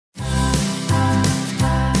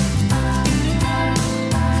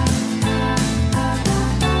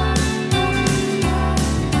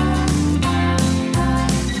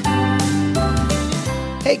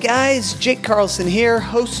Hey guys, Jake Carlson here,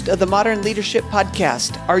 host of the Modern Leadership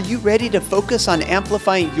Podcast. Are you ready to focus on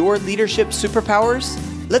amplifying your leadership superpowers?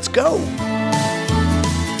 Let's go!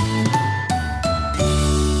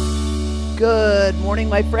 Good morning,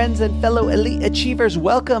 my friends and fellow elite achievers.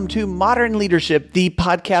 Welcome to Modern Leadership, the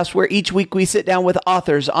podcast where each week we sit down with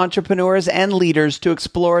authors, entrepreneurs, and leaders to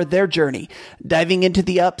explore their journey, diving into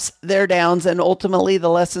the ups, their downs, and ultimately the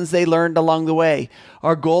lessons they learned along the way.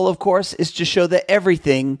 Our goal, of course, is to show that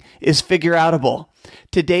everything is figure-outable.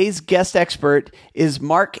 Today's guest expert is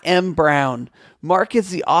Mark M. Brown. Mark is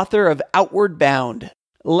the author of Outward Bound: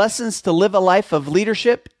 Lessons to Live a Life of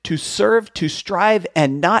Leadership, to Serve, to Strive,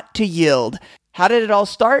 and Not to Yield. How did it all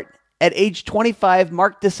start? At age 25,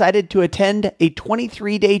 Mark decided to attend a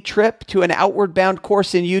 23-day trip to an Outward Bound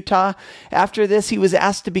course in Utah. After this, he was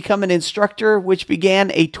asked to become an instructor, which began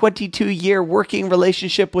a 22-year working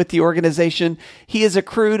relationship with the organization. He has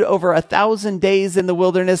accrued over 1,000 days in the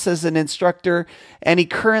wilderness as an instructor, and he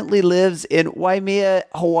currently lives in Waimea,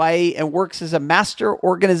 Hawaii, and works as a master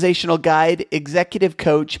organizational guide, executive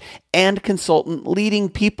coach, and consultant, leading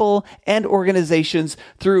people and organizations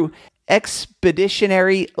through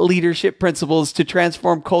expeditionary leadership principles to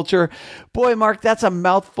transform culture. Boy, Mark, that's a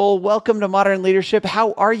mouthful. Welcome to Modern Leadership.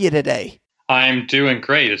 How are you today? I'm doing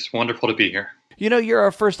great. It's wonderful to be here. You know, you're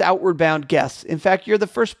our first Outward Bound guest. In fact, you're the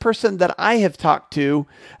first person that I have talked to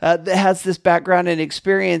that has this background and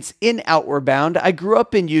experience in Outward Bound. I grew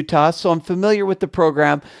up in Utah, so I'm familiar with the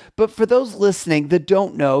program. But for those listening that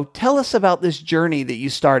don't know, tell us about this journey that you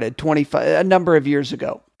started a number of years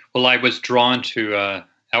ago. Well, I was drawn to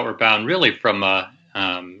Outward Bound really from a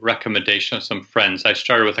recommendation of some friends. I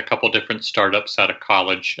started with a couple different startups out of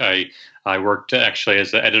college. I worked actually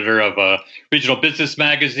as the editor of a regional business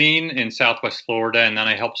magazine in Southwest Florida, and then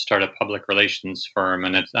I helped start a public relations firm.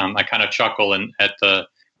 And I kind of chuckle, and at the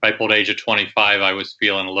ripe old age of 25, I was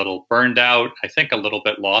feeling a little burned out, I think a little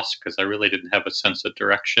bit lost because I really didn't have a sense of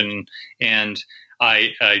direction. And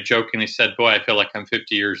I jokingly said, boy, I feel like I'm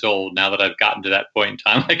 50 years old now that I've gotten to that point in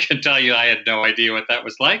time. I can tell you I had no idea what that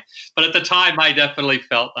was like. But at the time, I definitely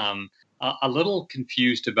felt a little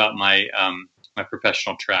confused about my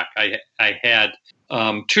professional track. I had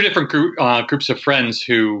two different groups of friends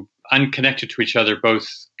who, unconnected to each other, both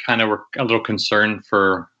kind of were a little concerned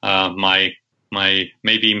for my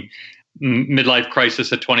maybe midlife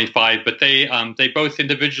crisis at 25, but they both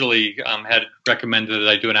individually had recommended that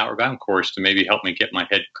I do an Outward Bound course to maybe help me get my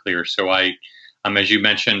head clear. So I, as you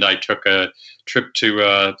mentioned, I took a trip to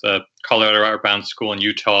the Colorado Outward Bound School in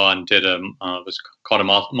Utah and did was called a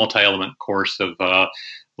multi-element course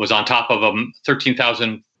was on top of a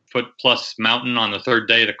 13,000 foot plus mountain on the third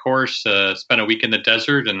day of the course, spent a week in the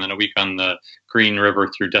desert and then a week on the Green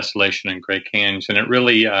River through Desolation and Great Canyons. And it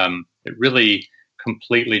really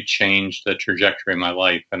completely changed the trajectory of my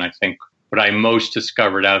life. And I think what I most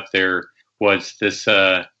discovered out there was this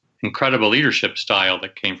incredible leadership style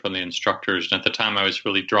that came from the instructors. And at the time I was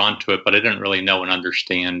really drawn to it, but I didn't really know and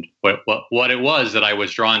understand what it was that I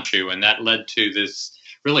was drawn to. And that led to this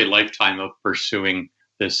really lifetime of pursuing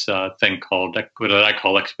this thing called what I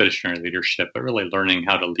call expeditionary leadership, but really learning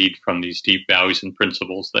how to lead from these deep values and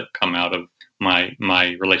principles that come out of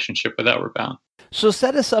my relationship with Outward Bound. So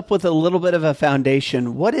set us up with a little bit of a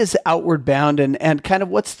foundation. What is Outward Bound, and kind of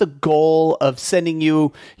what's the goal of sending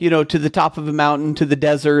you, to the top of a mountain, to the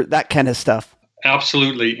desert, that kind of stuff?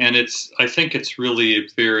 Absolutely. And I think it's really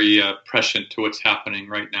very prescient to what's happening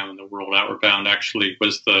right now in the world. Outward Bound actually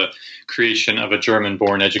was the creation of a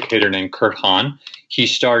German-born educator named Kurt Hahn. He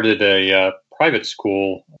started a private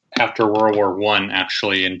school after World War I,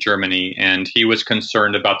 actually, in Germany, and he was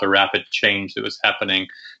concerned about the rapid change that was happening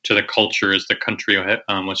to the culture as the country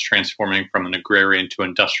was transforming from an agrarian to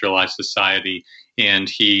industrialized society. And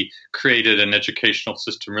he created an educational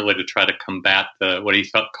system really to try to combat what he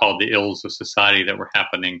called the ills of society that were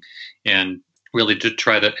happening, and really to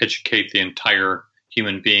try to educate the entire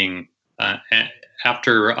human being.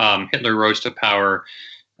 After Hitler rose to power,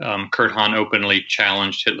 Kurt Hahn openly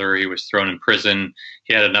challenged Hitler. He was thrown in prison.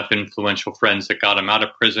 He had enough influential friends that got him out of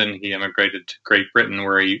prison. He immigrated to Great Britain,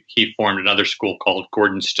 where he formed another school called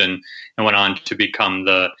Gordonston and went on to become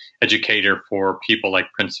the educator for people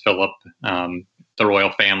like Prince Philip, the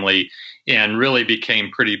royal family, and really became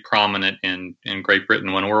pretty prominent in Great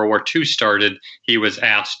Britain. When World War II started, he was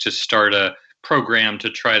asked to start a program to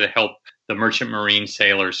try to help the merchant marine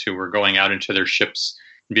sailors who were going out into their ships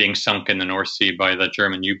being sunk in the North Sea by the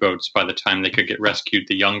German U-boats. By the time they could get rescued,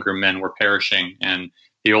 the younger men were perishing and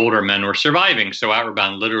the older men were surviving. So Outward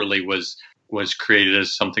Bound literally was created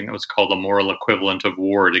as something that was called a moral equivalent of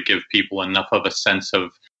war, to give people enough of a sense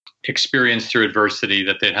of experience through adversity,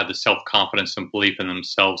 that they had the self-confidence and belief in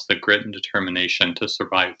themselves, the grit and determination to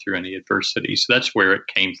survive through any adversity. So that's where it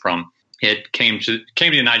came from. It came to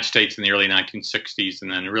the United States in the early 1960s,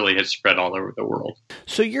 and then really has spread all over the world.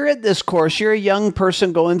 So you're at this course, you're a young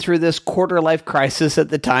person going through this quarter-life crisis at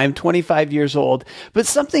the time, 25 years old, but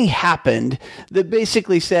something happened that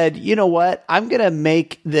basically said, you know what, I'm going to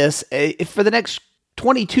make this, for the next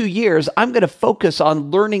 22 years, I'm going to focus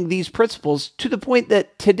on learning these principles, to the point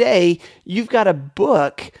that today you've got a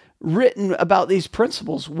book written about these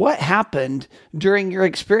principles. What happened during your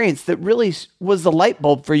experience that really was the light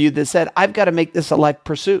bulb for you that said, I've got to make this a life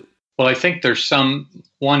pursuit? Well, I think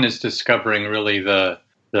one is discovering really the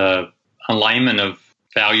alignment of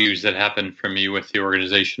values that happened for me with the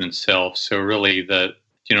organization itself. So really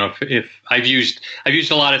if I've used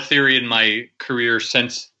a lot of theory in my career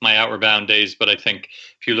since my Outward Bound days, but I think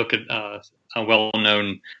if you look at a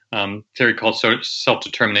well-known theory called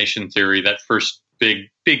self-determination theory, that first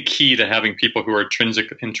big key to having people who are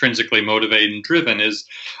intrinsically motivated and driven is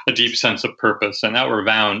a deep sense of purpose. And Outward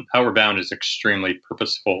Bound is extremely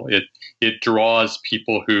purposeful. It draws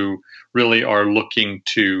people who really are looking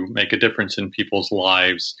to make a difference in people's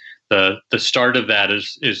lives. The start of that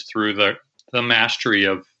is through the mastery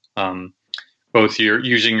of both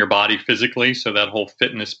using your body physically, so that whole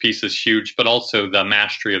fitness piece is huge, but also the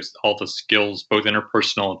mastery of all the skills, both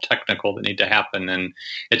interpersonal and technical, that need to happen. And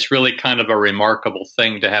it's really kind of a remarkable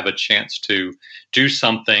thing to have a chance to do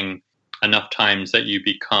something enough times that you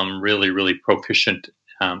become really, really proficient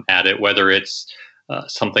at it, whether it's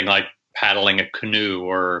something like paddling a canoe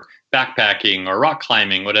or backpacking or rock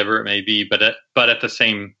climbing, whatever it may be, but at the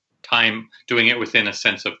same time doing it within a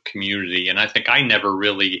sense of community. And I think I never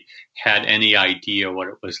really had any idea what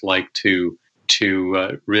it was like to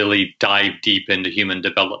really dive deep into human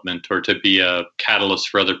development, or to be a catalyst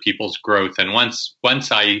for other people's growth. And once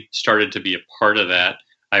I started to be a part of that,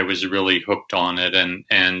 I was really hooked on it.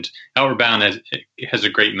 And Outward Bound has a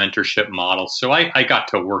great mentorship model. So I got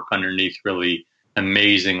to work underneath really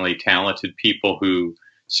amazingly talented people who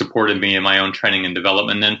supported me in my own training and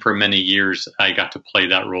development. And then for many years, I got to play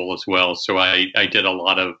that role as well. So I did a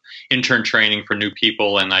lot of intern training for new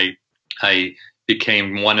people, and I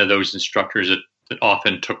became one of those instructors that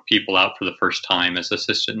often took people out for the first time as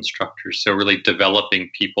assistant instructors. So really developing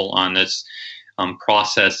people on this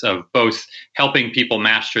process of both helping people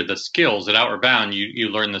master the skills. At Outward Bound, you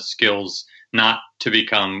learn the skills not to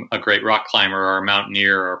become a great rock climber or a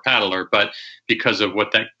mountaineer or a paddler, but because of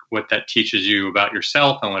what that teaches you about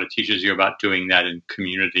yourself and what it teaches you about doing that in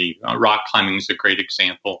community. Rock climbing is a great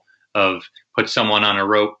example of put someone on a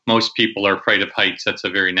rope. Most people are afraid of heights. That's a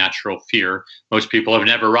very natural fear. Most people have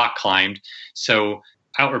never rock climbed. So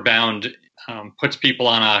Outward Bound puts people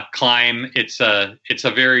on a climb. It's a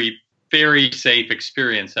very, very safe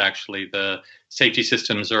experience, actually. The safety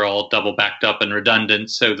systems are all double backed up and redundant.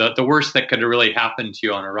 So the worst that could really happen to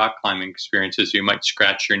you on a rock climbing experience is you might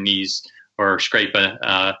scratch your knees or scrape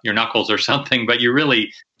your knuckles or something, but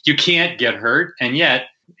you can't get hurt. And yet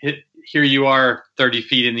here you are 30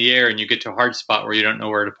 feet in the air, and you get to a hard spot where you don't know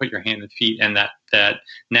where to put your hand and feet. And that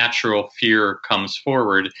natural fear comes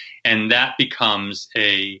forward, and that becomes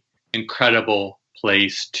a incredible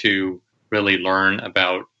place to really learn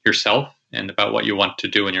about yourself and about what you want to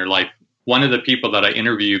do in your life. One of the people that I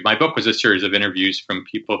interviewed, my book was a series of interviews from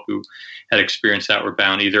people who had experienced Outward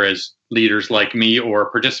Bound, either as leaders like me or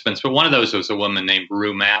participants. But one of those was a woman named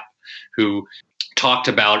Rue Mapp, who talked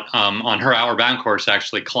about on her Outward Bound course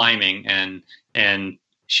actually climbing, and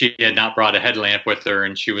she had not brought a headlamp with her,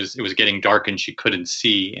 and it was getting dark and she couldn't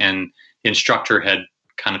see. And the instructor had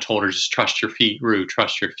kind of told her, just trust your feet, Rue,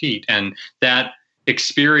 trust your feet. And that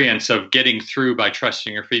experience of getting through by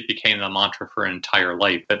trusting your feet became the mantra for her entire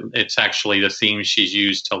life. It's actually the theme she's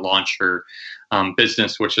used to launch her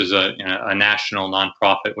business, which is a national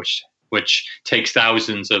nonprofit, which takes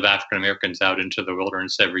thousands of African Americans out into the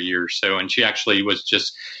wilderness every year. So, and she actually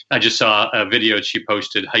I just saw a video she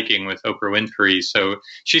posted hiking with Oprah Winfrey. So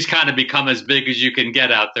she's kind of become as big as you can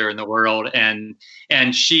get out there in the world. And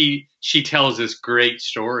she tells this great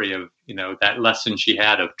story of, that lesson she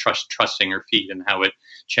had of trusting her feet and how it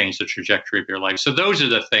changed the trajectory of your life. So those are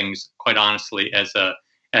the things, quite honestly, as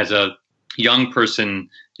a young person,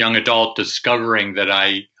 young adult, discovering that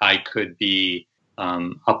I could be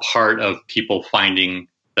a part of people finding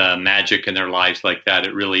the magic in their lives like that.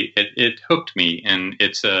 It hooked me, and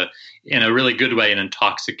it's in a really good way, an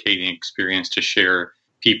intoxicating experience to share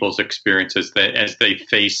people's experiences as they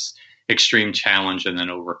face extreme challenge and then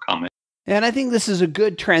overcome it. And I think this is a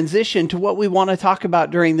good transition to what we want to talk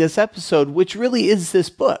about during this episode, which really is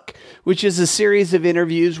this book, which is a series of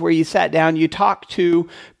interviews where you sat down, you talked to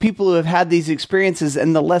people who have had these experiences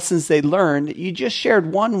and the lessons they learned. You just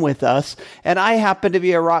shared one with us, and I happen to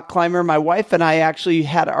be a rock climber. My wife and I actually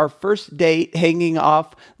had our first date hanging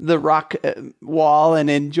off the rock wall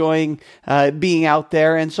and enjoying being out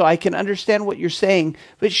there. And so I can understand what you're saying,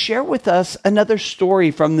 but share with us another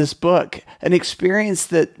story from this book, an experience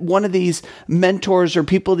that one of these mentors or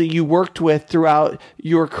people that you worked with throughout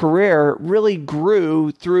your career really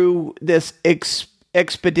grew through this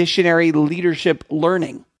expeditionary leadership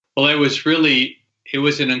learning. Well, it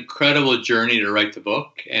was an incredible journey to write the book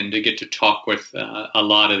and to get to talk with a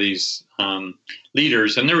lot of these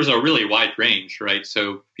leaders. And there was a really wide range, right?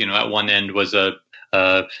 So, at one end was a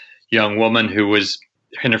young woman who was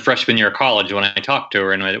in her freshman year of college when I talked to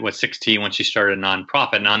her, and it was 16 when she started a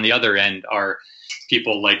nonprofit. And on the other end are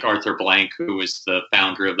people like Arthur Blank, who was the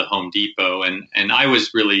founder of the Home Depot. And I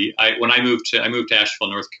was really, when I moved to Asheville,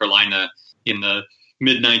 North Carolina in the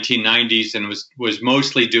mid 1990s, and was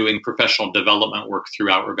mostly doing professional development work through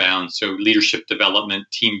Outward Bound. So leadership development,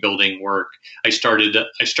 team building work. I started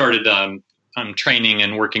training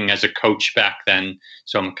and working as a coach back then.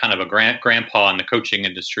 So I'm kind of a grandpa in the coaching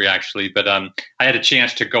industry, actually. But I had a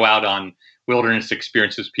chance to go out on wilderness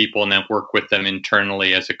experiences with people and then work with them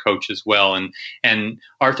internally as a coach as well. And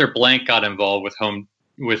Arthur Blank got involved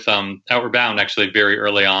with Outward Bound actually very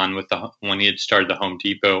early on when he had started the Home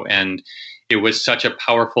Depot. And it was such a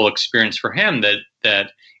powerful experience for him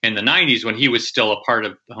that in the 90s, when he was still a part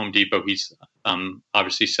of the Home Depot, he's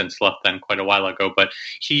obviously since left then quite a while ago, but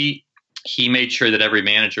he made sure that every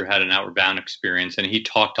manager had an Outward Bound experience. And he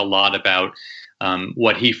talked a lot about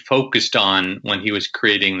what he focused on when he was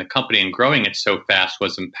creating the company and growing it so fast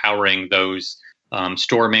was empowering those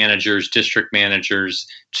store managers, district managers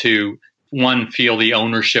to, one, feel the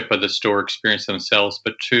ownership of the store experience themselves,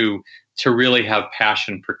 but two, to really have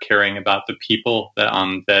passion for caring about the people that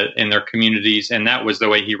in their communities. And that was the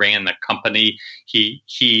way he ran the company.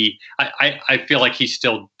 I feel like he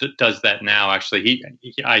still does that now. Actually,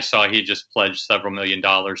 I saw he just pledged several $1 million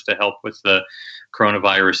to help with the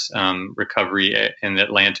coronavirus recovery in the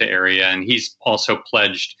Atlanta area. And he's also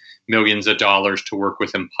pledged millions of dollars to work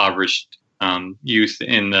with impoverished youth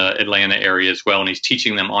in the Atlanta area as well. And he's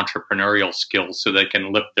teaching them entrepreneurial skills so they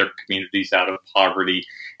can lift their communities out of poverty.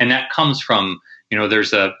 And that comes from,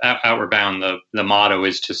 there's Outward Bound, the motto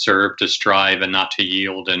is to serve, to strive, and not to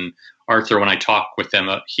yield. And Arthur, when I talked with him,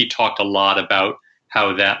 he talked a lot about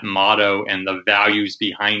how that motto and the values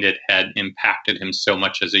behind it had impacted him so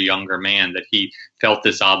much as a younger man that he felt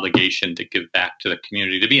this obligation to give back to the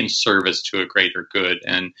community, to be in service to a greater good.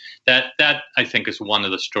 And that I think is one of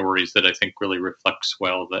the stories that I think really reflects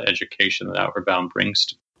well the education that Outward Bound brings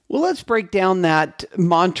to. Well, let's break down that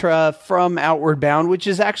mantra from Outward Bound, which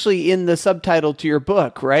is actually in the subtitle to your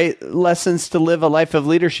book, right? Lessons to live a life of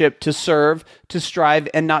leadership, to serve, to strive,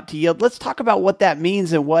 and not to yield. Let's talk about what that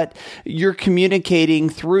means and what you're communicating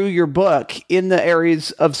through your book in the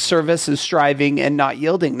areas of service and striving and not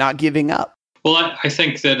yielding, not giving up. Well, I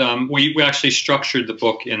think that we actually structured the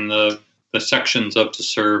book in the sections of to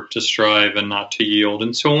serve, to strive, and not to yield.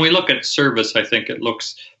 And so when we look at service, I think it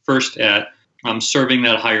looks first at serving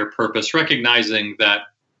that higher purpose, recognizing that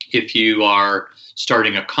if you are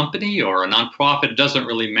starting a company or a nonprofit, it doesn't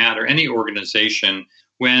really matter. Any organization,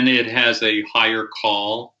 when it has a higher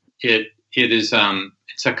call, it's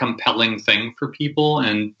a compelling thing for people.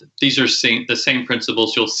 And these are the same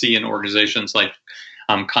principles you'll see in organizations like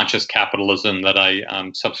conscious capitalism that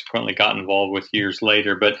I subsequently got involved with years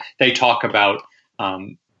later. But they talk about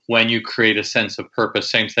when you create a sense of purpose,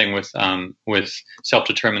 same thing with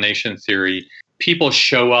self-determination theory, people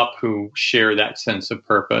show up who share that sense of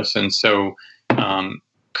purpose. And so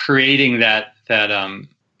creating that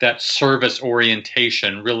service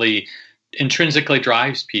orientation really intrinsically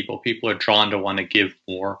drives people. People are drawn to want to give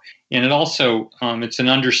more. And it also, it's an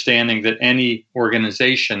understanding that any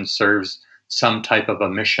organization serves some type of a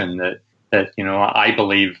mission that I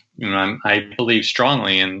believe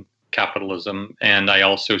strongly in capitalism. And I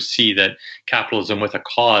also see that capitalism with a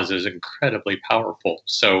cause is incredibly powerful.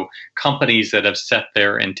 So companies that have set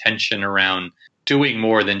their intention around doing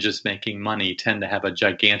more than just making money tend to have a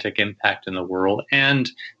gigantic impact in the world, and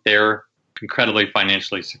they're incredibly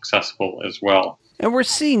financially successful as well. And we're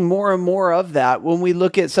seeing more and more of that when we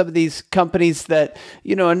look at some of these companies that,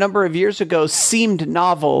 a number of years ago seemed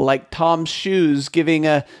novel, like Tom's Shoes, giving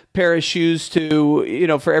a pair of shoes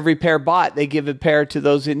to, for every pair bought, they give a pair to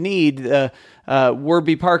those in need.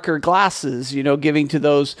 Warby Parker glasses, giving to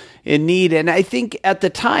those in need. And I think at the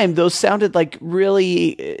time, those sounded like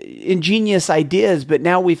really ingenious ideas. But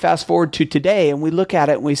now we fast forward to today and we look at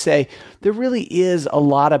it and we say, there really is a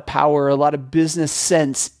lot of power, a lot of business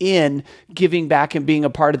sense in giving back and being a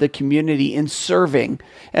part of the community, in serving.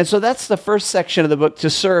 And so that's the first section of the book, to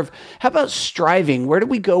serve. How about striving? Where do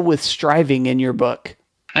we go with striving in your book?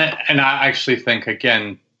 And I actually think,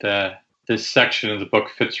 again, this section of the book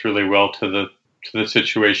fits really well to the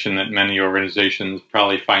situation that many organizations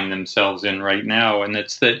probably find themselves in right now. And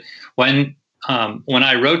it's that when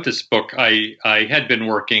I wrote this book, I had been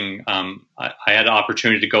working, I had an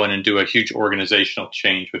opportunity to go in and do a huge organizational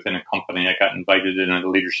change within a company. I got invited in at a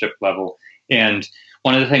leadership level. And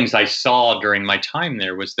one of the things I saw during my time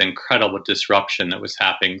there was the incredible disruption that was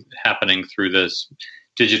happening through this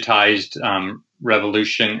digitized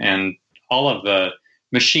revolution, and all of the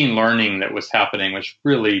machine learning that was happening was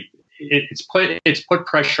really, it's put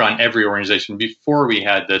pressure on every organization. Before we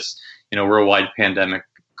had this, worldwide pandemic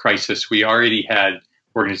crisis, we already had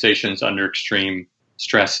organizations under extreme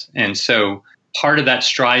stress. And so part of that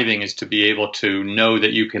striving is to be able to know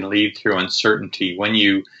that you can lead through uncertainty. When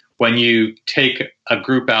you take a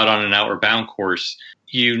group out on an Outward Bound course,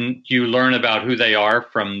 you learn about who they are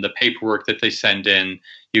from the paperwork that they send in.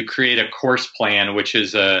 You create a course plan, which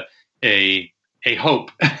is a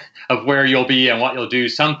hope of where you'll be and what you'll do.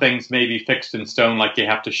 Some things may be fixed in stone, like you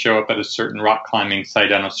have to show up at a certain rock climbing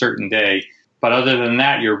site on a certain day. But other than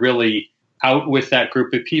that, you're really out with that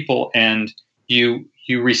group of people, and you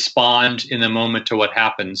respond in the moment to what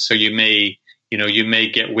happens. So you may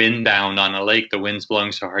get windbound on a lake. The wind's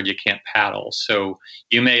blowing so hard you can't paddle. So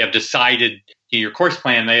you may have decided, your course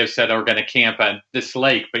plan may have said, we're going to camp at this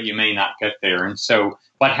lake, but you may not get there. And so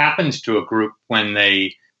what happens to a group when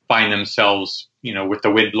they find themselves, with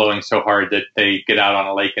the wind blowing so hard that they get out on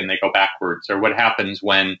a lake and they go backwards? Or what happens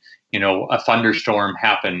when, a thunderstorm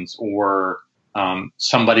happens, or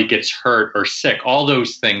somebody gets hurt or sick? All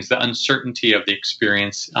those things, the uncertainty of the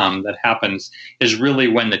experience that happens, is really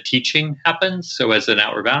when the teaching happens. So as an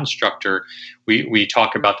Outward Bound instructor, we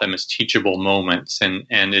talk about them as teachable moments, and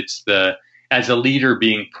it's as a leader,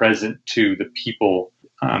 being present to the people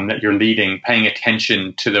that you're leading, paying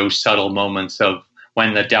attention to those subtle moments of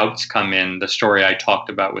when the doubts come in. The story I talked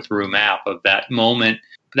about with Rue Mapp, of that moment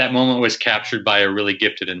was captured by a really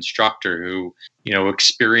gifted instructor who,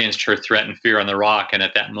 experienced her threat and fear on the rock, and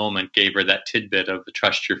at that moment gave her that tidbit of the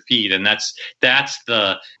trust your feet. And that's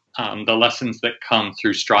the lessons that come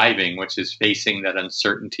through striving, which is facing that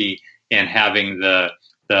uncertainty and having the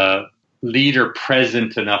leader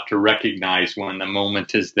present enough to recognize when the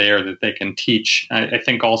moment is there that they can teach. I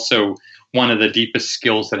think also one of the deepest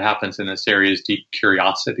skills that happens in this area is deep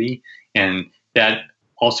curiosity, and that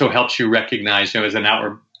also helps you recognize, on an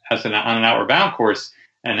Outward Bound course,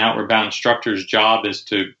 an Outward Bound instructor's job is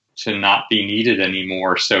to not be needed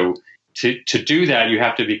anymore. So to do that, you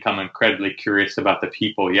have to become incredibly curious about the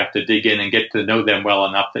people. You have to dig in and get to know them well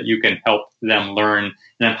enough that you can help them learn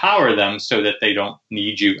and empower them so that they don't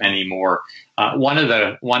need you anymore. One of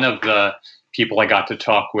the people I got to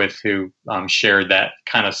talk with who shared that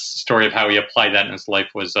kind of story of how he applied that in his life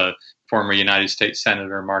was a former United States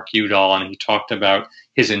Senator, Mark Udall, and he talked about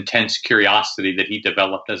his intense curiosity that he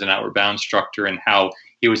developed as an Outward Bound instructor, and how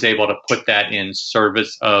he was able to put that in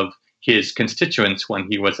service of his constituents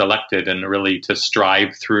when he was elected, and really to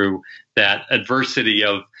strive through that adversity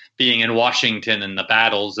of being in Washington and the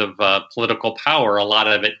battles of political power. A lot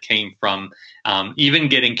of it came from even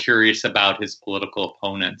getting curious about his political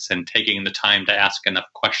opponents and taking the time to ask enough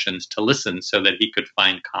questions to listen so that he could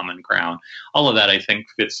find common ground. All of that, I think,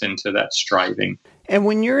 fits into that striving. And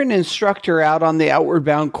when you're an instructor out on the Outward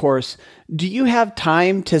Bound course, do you have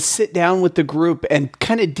time to sit down with the group and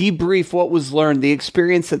kind of debrief what was learned, the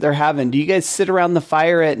experience that they're having? Do you guys sit around the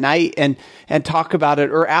fire at night and talk about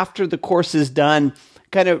it? Or after the course is done,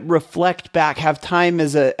 kind of reflect back, have time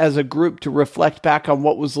as a group to reflect back on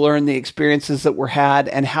what was learned, the experiences that were had,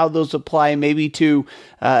 and how those apply maybe to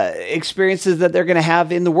experiences that they're going to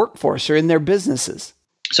have in the workforce or in their businesses?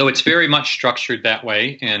 So it's very much structured that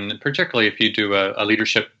way, and particularly if you do a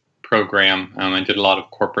leadership program. I did a lot of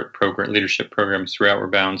corporate leadership programs through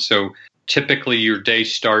Outward Bound. So typically your day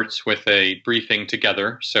starts with a briefing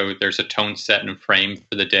together. So there's a tone set and frame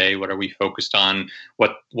for the day. What are we focused on?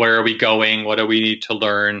 Where are we going? What do we need to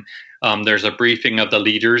learn? There's a briefing of the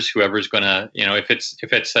leaders, whoever's going to,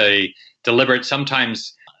 if it's a deliberate,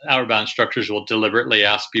 sometimes Outward Bound instructors will deliberately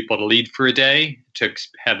ask people to lead for a day to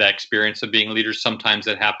have that experience of being leaders. Sometimes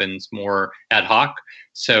it happens more ad hoc.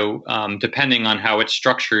 So depending on how it's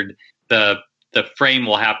structured, the the frame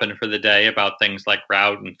will happen for the day about things like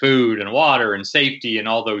route and food and water and safety and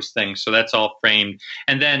all those things. So that's all framed.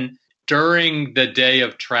 And then during the day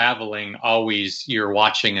of traveling, always you're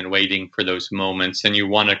watching and waiting for those moments, and you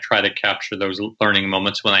want to try to capture those learning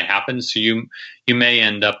moments when they happen. So you may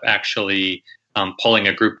end up actually pulling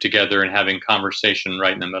a group together and having conversation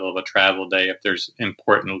right in the middle of a travel day if there's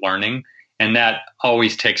important learning. And that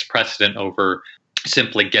always takes precedent over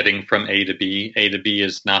simply getting from A to B. A to B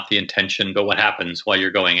is not the intention, but what happens while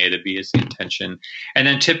you're going A to B is the intention. And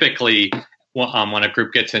then typically when a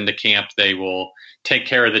group gets into camp, they will take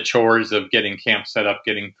care of the chores of getting camp set up,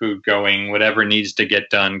 getting food going, whatever needs to get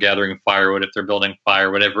done, gathering firewood if they're building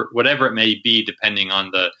fire, whatever it may be, depending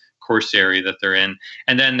on the course area that they're in.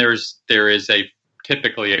 And then there is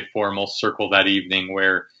typically a formal circle that evening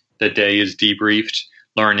where the day is debriefed,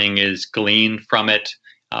 learning is gleaned from it.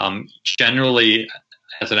 Generally,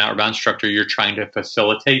 as an Outward Bound instructor, you're trying to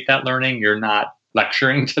facilitate that learning. You're not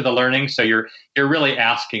lecturing to the learning. So you're really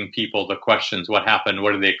asking people the questions: what happened?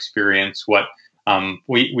 What did they experience? What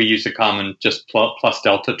we use a common just plus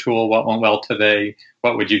delta tool. What went well today?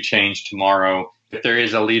 What would you change tomorrow? If there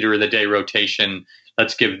is a leader of the day rotation,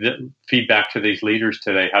 let's give the feedback to these leaders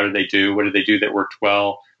today. How did they do? What did they do that worked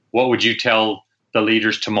well? What would you tell the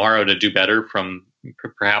leaders tomorrow to do better from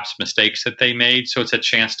perhaps mistakes that they made? So it's a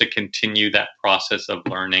chance to continue that process of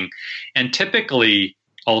learning. And typically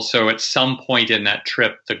also at some point in that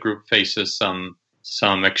trip, the group faces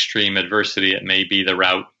some extreme adversity. It may be the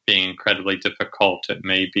route being incredibly difficult. It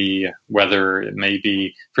may be weather. It may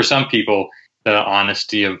be, for some people, the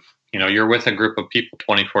honesty of, you're with a group of people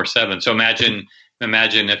 24/7. So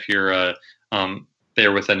imagine if you're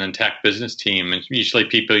there with an intact business team, and usually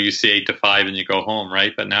people you see 8 to 5 and you go home,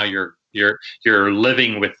 right? But now you're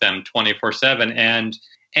living with them 24/7.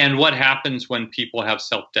 And what happens when people have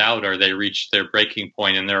self-doubt, or they reach their breaking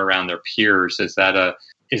point and they're around their peers? Is that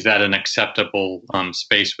an acceptable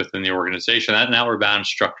space within the organization? That an Outward Bound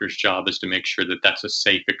instructor's job is to make sure that that's a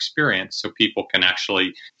safe experience, so people can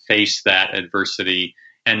actually face that adversity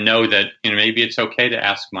and know that maybe it's okay to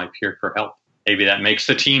ask my peer for help. Maybe that makes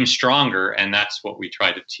the team stronger, and that's what we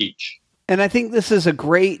try to teach. And I think this is a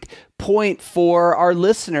great point for our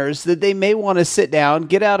listeners, that they may want to sit down,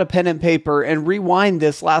 get out a pen and paper, and rewind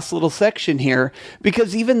this last little section here.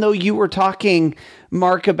 Because even though you were talking,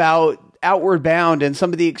 Mark, about Outward Bound and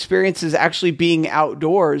some of the experiences actually being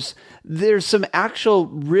outdoors, there's some actual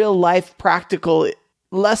real life practical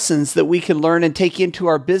lessons that we can learn and take into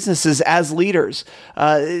our businesses as leaders.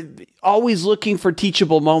 Always looking for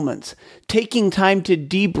teachable moments, taking time to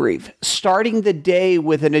debrief, starting the day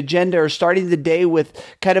with an agenda, or starting the day with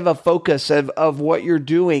kind of a focus of what you're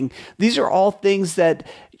doing. These are all things that,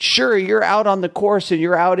 sure, you're out on the course and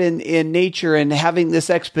you're out in nature and having this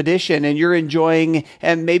expedition and you're enjoying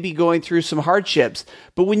and maybe going through some hardships.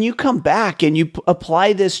 But when you come back and you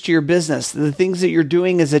apply this to your business, the things that you're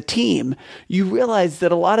doing as a team, you realize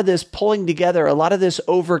that a lot of this pulling together, a lot of this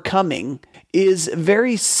overcoming is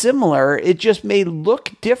very similar. It just may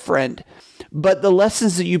look different, but the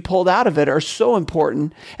lessons that you pulled out of it are so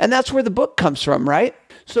important. And that's where the book comes from, right?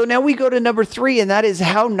 So now we go to number 3, and that is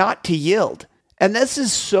how not to yield. And this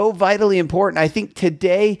is so vitally important. I think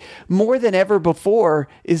today, more than ever before,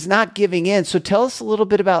 is not giving in. So tell us a little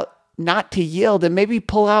bit about not to yield, and maybe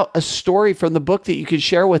pull out a story from the book that you could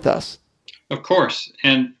share with us. Of course.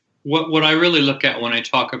 And what I really look at when I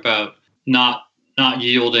talk about not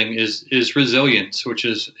yielding is resilience, which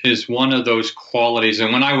is one of those qualities.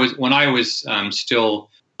 And when I was still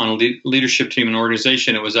on a leadership team and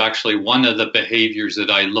organization, it was actually one of the behaviors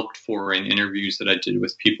that I looked for in interviews that I did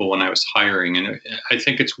with people when I was hiring. And I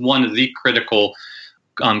think it's one of the critical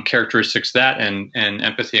characteristics, that and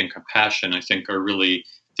empathy and compassion, I think, are really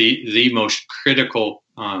the most critical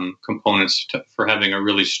components for having a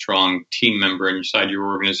really strong team member inside your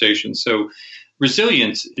organization. So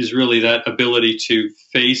resilience is really that ability to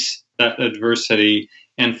face that adversity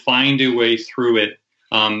and find a way through it,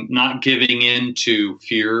 not giving in to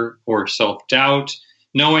fear or self-doubt,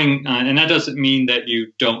 knowing, and that doesn't mean that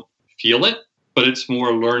you don't feel it, but it's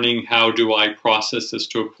more learning, how do I process this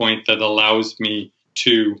to a point that allows me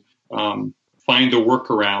to find the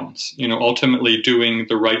workarounds, ultimately doing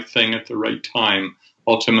the right thing at the right time,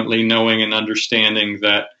 ultimately knowing and understanding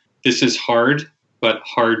that this is hard, but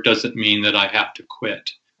hard doesn't mean that I have to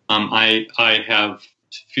quit. I have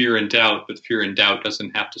fear and doubt, but fear and doubt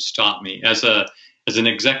doesn't have to stop me. As an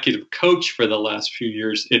executive coach for the last few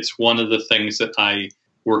years, it's one of the things that I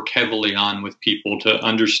work heavily on with people to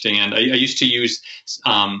understand. I used to use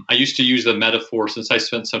the metaphor, since I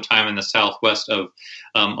spent some time in the Southwest, of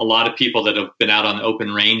a lot of people that have been out on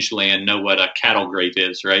open range land know what a cattle grate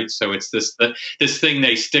is, right? So it's this thing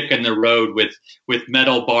they stick in the road with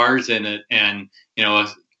metal bars in it, and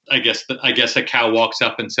I guess a cow walks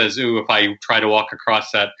up and says, "Ooh, if I try to walk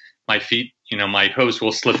across that, my feet, my hose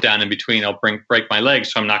will slip down in between. I'll break my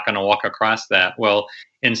legs, so I'm not going to walk across that." Well,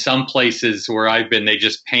 in some places where I've been, they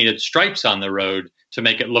just painted stripes on the road to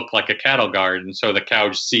make it look like a cattle guard. And so the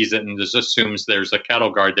cow sees it and just assumes there's a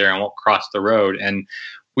cattle guard there and won't cross the road. And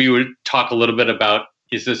we would talk a little bit about,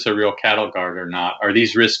 is this a real cattle guard or not? Are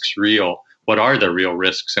these risks real? What are the real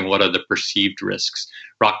risks and what are the perceived risks?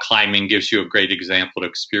 Rock climbing gives you a great example to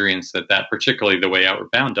experience that particularly the way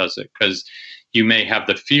Outward Bound does it, because you may have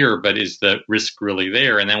the fear, but is the risk really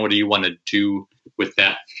there? And then what do you want to do with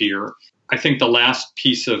that fear? I think the last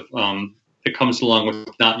piece of that comes along with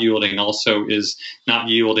not yielding also is not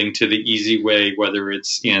yielding to the easy way, whether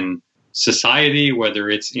it's in society, whether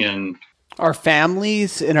it's in our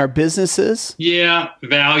families, in our businesses. Yeah,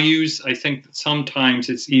 values. I think that sometimes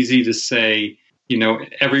it's easy to say,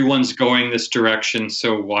 everyone's going this direction,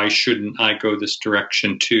 so why shouldn't I go this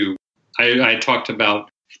direction too? I talked about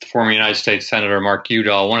former United States Senator Mark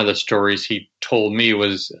Udall. One of the stories he told me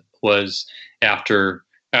was after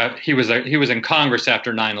he was in Congress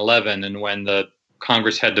after 9/11, and when the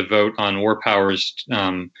Congress had to vote on war powers,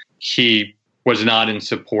 he was not in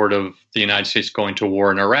support of the United States going to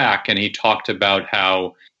war in Iraq. And he talked about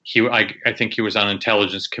how I think he was on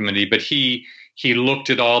Intelligence Committee, but he looked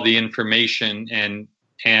at all the information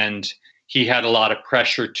and he had a lot of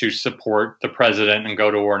pressure to support the president and go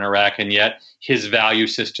to war in Iraq. And yet his value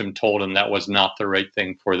system told him that was not the right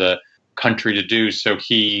thing for the country to do. So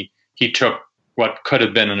he took what could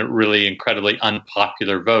have been a really incredibly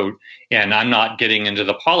unpopular vote. And I'm not getting into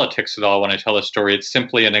the politics at all when I tell the story. It's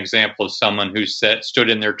simply an example of someone who stood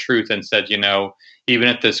in their truth and said, even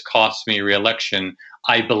if this costs me re-election,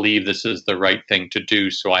 I believe this is the right thing to do,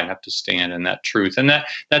 so I have to stand in that truth. And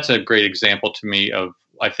that's a great example to me of,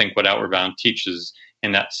 I think, what Outward Bound teaches,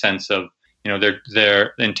 in that sense of,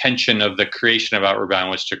 their intention of the creation of Outward Bound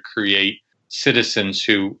was to create citizens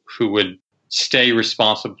who would stay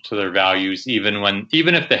responsible to their values, even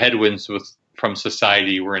if the headwinds from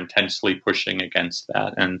society were intensely pushing against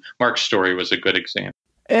that. And Mark's story was a good example.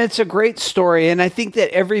 It's a great story. And I think that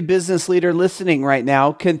every business leader listening right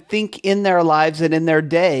now can think in their lives and in their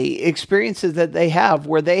day experiences that they have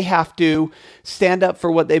where they have to stand up for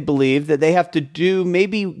what they believe, that they have to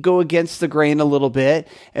maybe go against the grain a little bit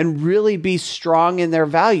and really be strong in their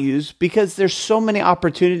values, because there's so many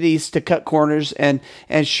opportunities to cut corners and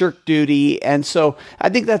shirk duty. And so I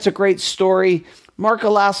think that's a great story. Mark,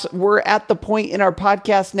 alas, we're at the point in our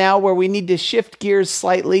podcast now where we need to shift gears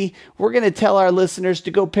slightly. We're going to tell our listeners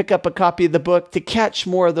to go pick up a copy of the book to catch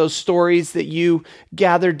more of those stories that you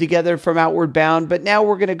gathered together from Outward Bound. But now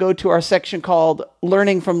we're going to go to our section called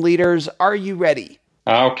Learning from Leaders. Are you ready?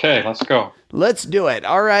 Okay, let's go. Let's do it.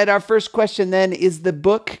 All right, our first question then, is the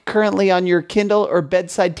book currently on your Kindle or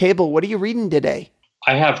bedside table? What are you reading today?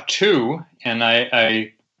 I have two, and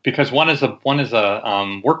because one is a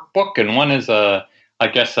workbook and one is a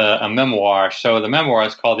memoir. So the memoir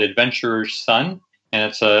is called The Adventurer's Son,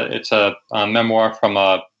 and it's a memoir from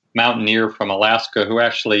a mountaineer from Alaska who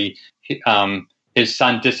actually his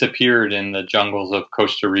son disappeared in the jungles of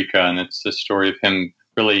Costa Rica, and it's the story of him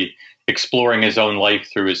really exploring his own life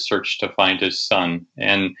through his search to find his son.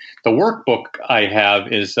 And the workbook I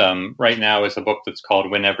have is right now is a book that's called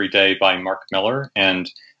Win Every Day by Mark Miller, and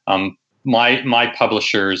my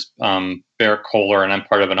publisher is Barrett Kohler, and I'm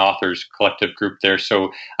part of an authors collective group there.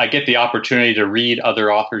 So I get the opportunity to read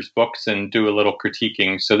other authors' books and do a little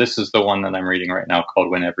critiquing. So this is the one that I'm reading right now called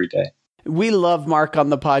Win Every Day. We love Mark on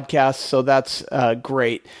the podcast, so that's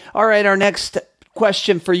great. All right, our next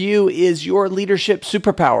question for you is your leadership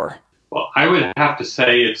superpower. Well, I would have to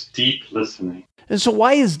say it's deep listening. And so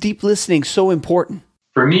why is deep listening so important?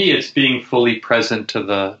 For me, it's being fully present to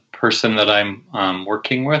the person that I'm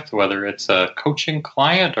working with, whether it's a coaching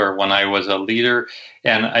client or when I was a leader.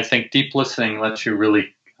 And I think deep listening lets you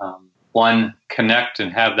really, connect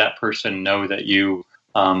and have that person know that you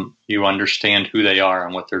understand who they are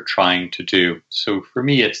and what they're trying to do. So for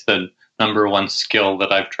me, it's the number one skill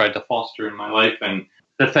that I've tried to foster in my life, and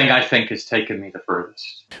the thing I think has taken me the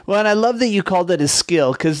furthest. Well, and I love that you called it a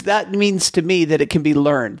skill, because that means to me that it can be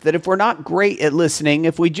learned. That if we're not great at listening,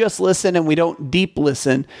 if we just listen and we don't deep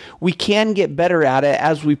listen, we can get better at it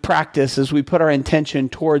as we practice, as we put our intention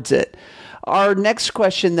towards it. Our next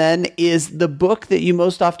question then is the book that you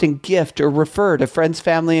most often gift or refer to friends,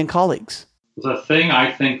 family, and colleagues. The thing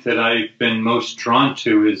I think that I've been most drawn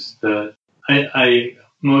to is I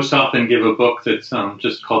most often give a book that's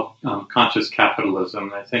just called Conscious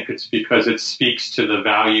Capitalism. I think it's because it speaks to the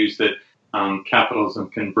values that capitalism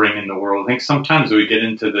can bring in the world. I think sometimes we get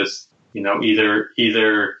into this,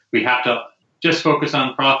 either we have to just focus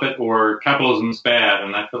on profit or capitalism's bad.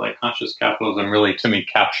 And I feel like conscious capitalism really, to me,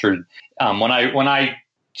 captured when I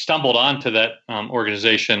stumbled onto that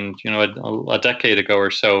organization, a decade ago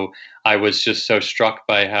or so. I was just so struck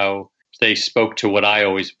by how they spoke to what I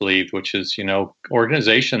always believed, which is,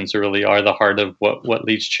 organizations really are the heart of what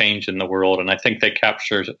leads change in the world. And I think they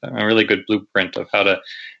capture a really good blueprint of how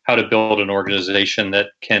to build an organization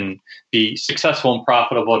that can be successful and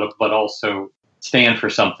profitable, but also stand for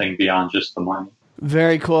something beyond just the money.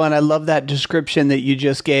 Very cool. And I love that description that you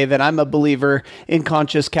just gave. And I'm a believer in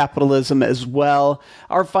conscious capitalism as well.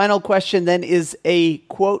 Our final question then is a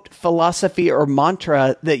quote, philosophy or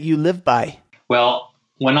mantra that you live by. Well,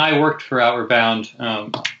 when I worked for Outward Bound,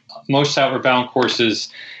 most Outward Bound courses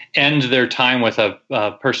end their time with a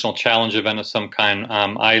personal challenge event of some kind.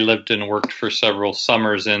 I lived and worked for several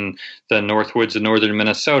summers in the Northwoods of northern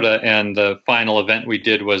Minnesota, and the final event we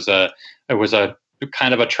did was a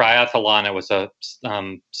kind of a triathlon. It was a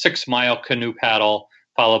 6-mile canoe paddle,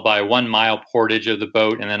 followed by a 1-mile portage of the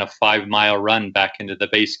boat, and then a 5-mile run back into the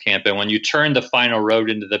base camp. And when you turned the final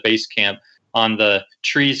road into the base camp, on the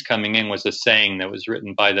trees coming in was a saying that was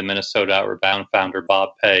written by the Minnesota Outward Bound founder, Bob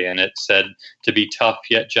Pay. And it said, to be tough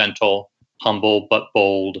yet gentle, humble but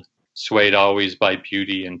bold, swayed always by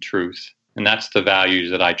beauty and truth. And that's the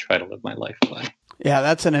values that I try to live my life by. Yeah,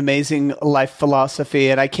 that's an amazing life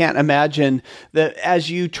philosophy. And I can't imagine that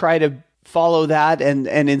as you try to follow that and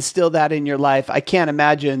instill that in your life, I can't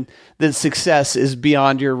imagine that success is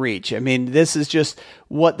beyond your reach. I mean, this is just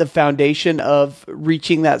what the foundation of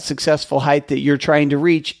reaching that successful height that you're trying to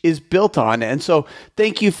reach is built on. And so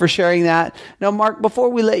thank you for sharing that. Now, Mark, before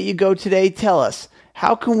we let you go today, tell us,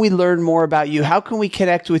 how can we learn more about you? How can we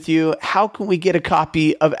connect with you? How can we get a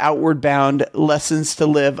copy of Outward Bound, Lessons to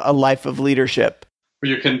Live a Life of Leadership?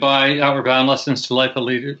 You can buy Outward Bound, Lessons to Live a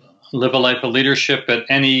Life of Leadership at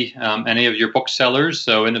any of your booksellers.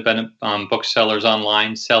 So independent booksellers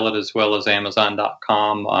online sell it, as well as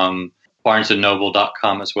Amazon.com,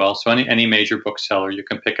 BarnesandNoble.com as well. So any major bookseller, you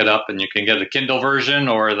can pick it up, and you can get a Kindle version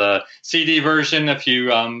or the CD version if you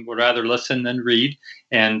would rather listen than read.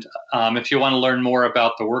 And if you want to learn more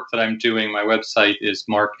about the work that I'm doing, my website is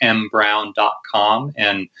markmbrown.com.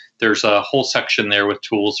 And there's a whole section there with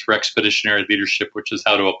tools for expeditionary leadership, which is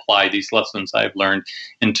how to apply these lessons I've learned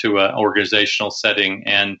into an organizational setting.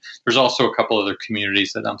 And there's also a couple other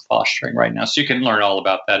communities that I'm fostering right now. So you can learn all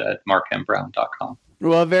about that at markmbrown.com.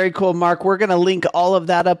 Well, very cool, Mark. We're going to link all of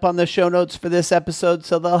that up on the show notes for this episode,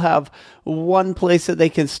 so they'll have one place that they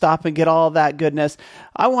can stop and get all of that goodness.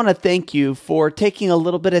 I want to thank you for taking a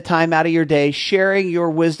little bit of time out of your day, sharing your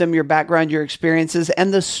wisdom, your background, your experiences,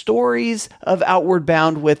 and the stories of Outward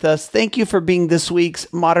Bound with us. Thank you for being this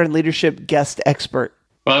week's Modern Leadership guest expert.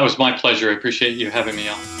 Well, it was my pleasure. I appreciate you having me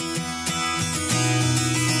on.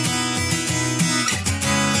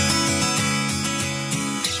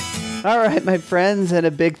 All right, my friends, and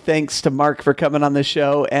a big thanks to Mark for coming on the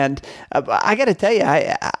show. And I got to tell you,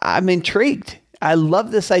 I'm intrigued. I love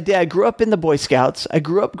this idea. I grew up in the Boy Scouts. I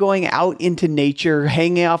grew up going out into nature,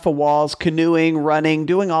 hanging off of walls, canoeing, running,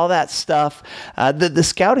 doing all that stuff that the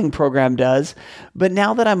scouting program does. But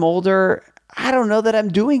now that I'm older, I don't know that I'm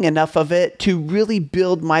doing enough of it to really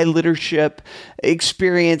build my leadership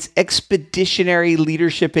experience, expeditionary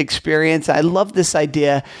leadership experience. I love this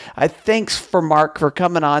idea. Thanks for Mark for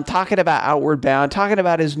coming on, talking about Outward Bound, talking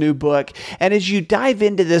about his new book. And as you dive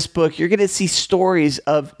into this book, you're going to see stories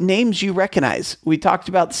of names you recognize. We talked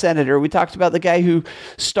about the senator. We talked about the guy who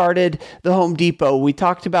started the Home Depot. We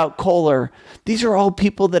talked about Kohler. These are all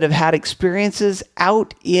people that have had experiences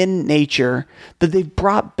out in nature that they've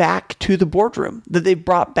brought back to the boardroom, that they've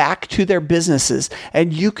brought back to their businesses.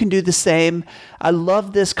 And you can do the same. I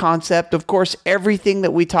love this concept. Of course, everything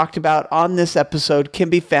that we talked about on this episode can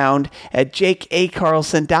be found at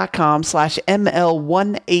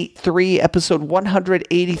jakeacarlson.com/ML183. Episode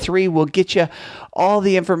 183 will get you all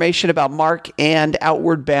the information about Mark and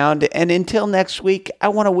Outward Bound. And until next week, I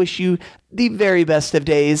want to wish you the very best of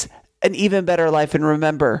days, an even better life. And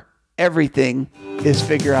remember, everything is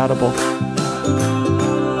figure-outable.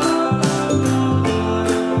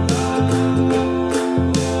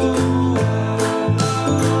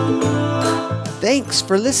 Thanks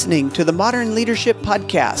for listening to the Modern Leadership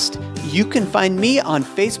Podcast. You can find me on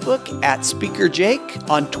Facebook at Speaker Jake,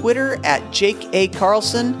 on Twitter at Jake A.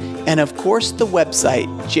 Carlson, and of course the website,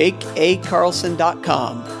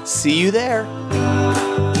 jakeacarlson.com. See you there.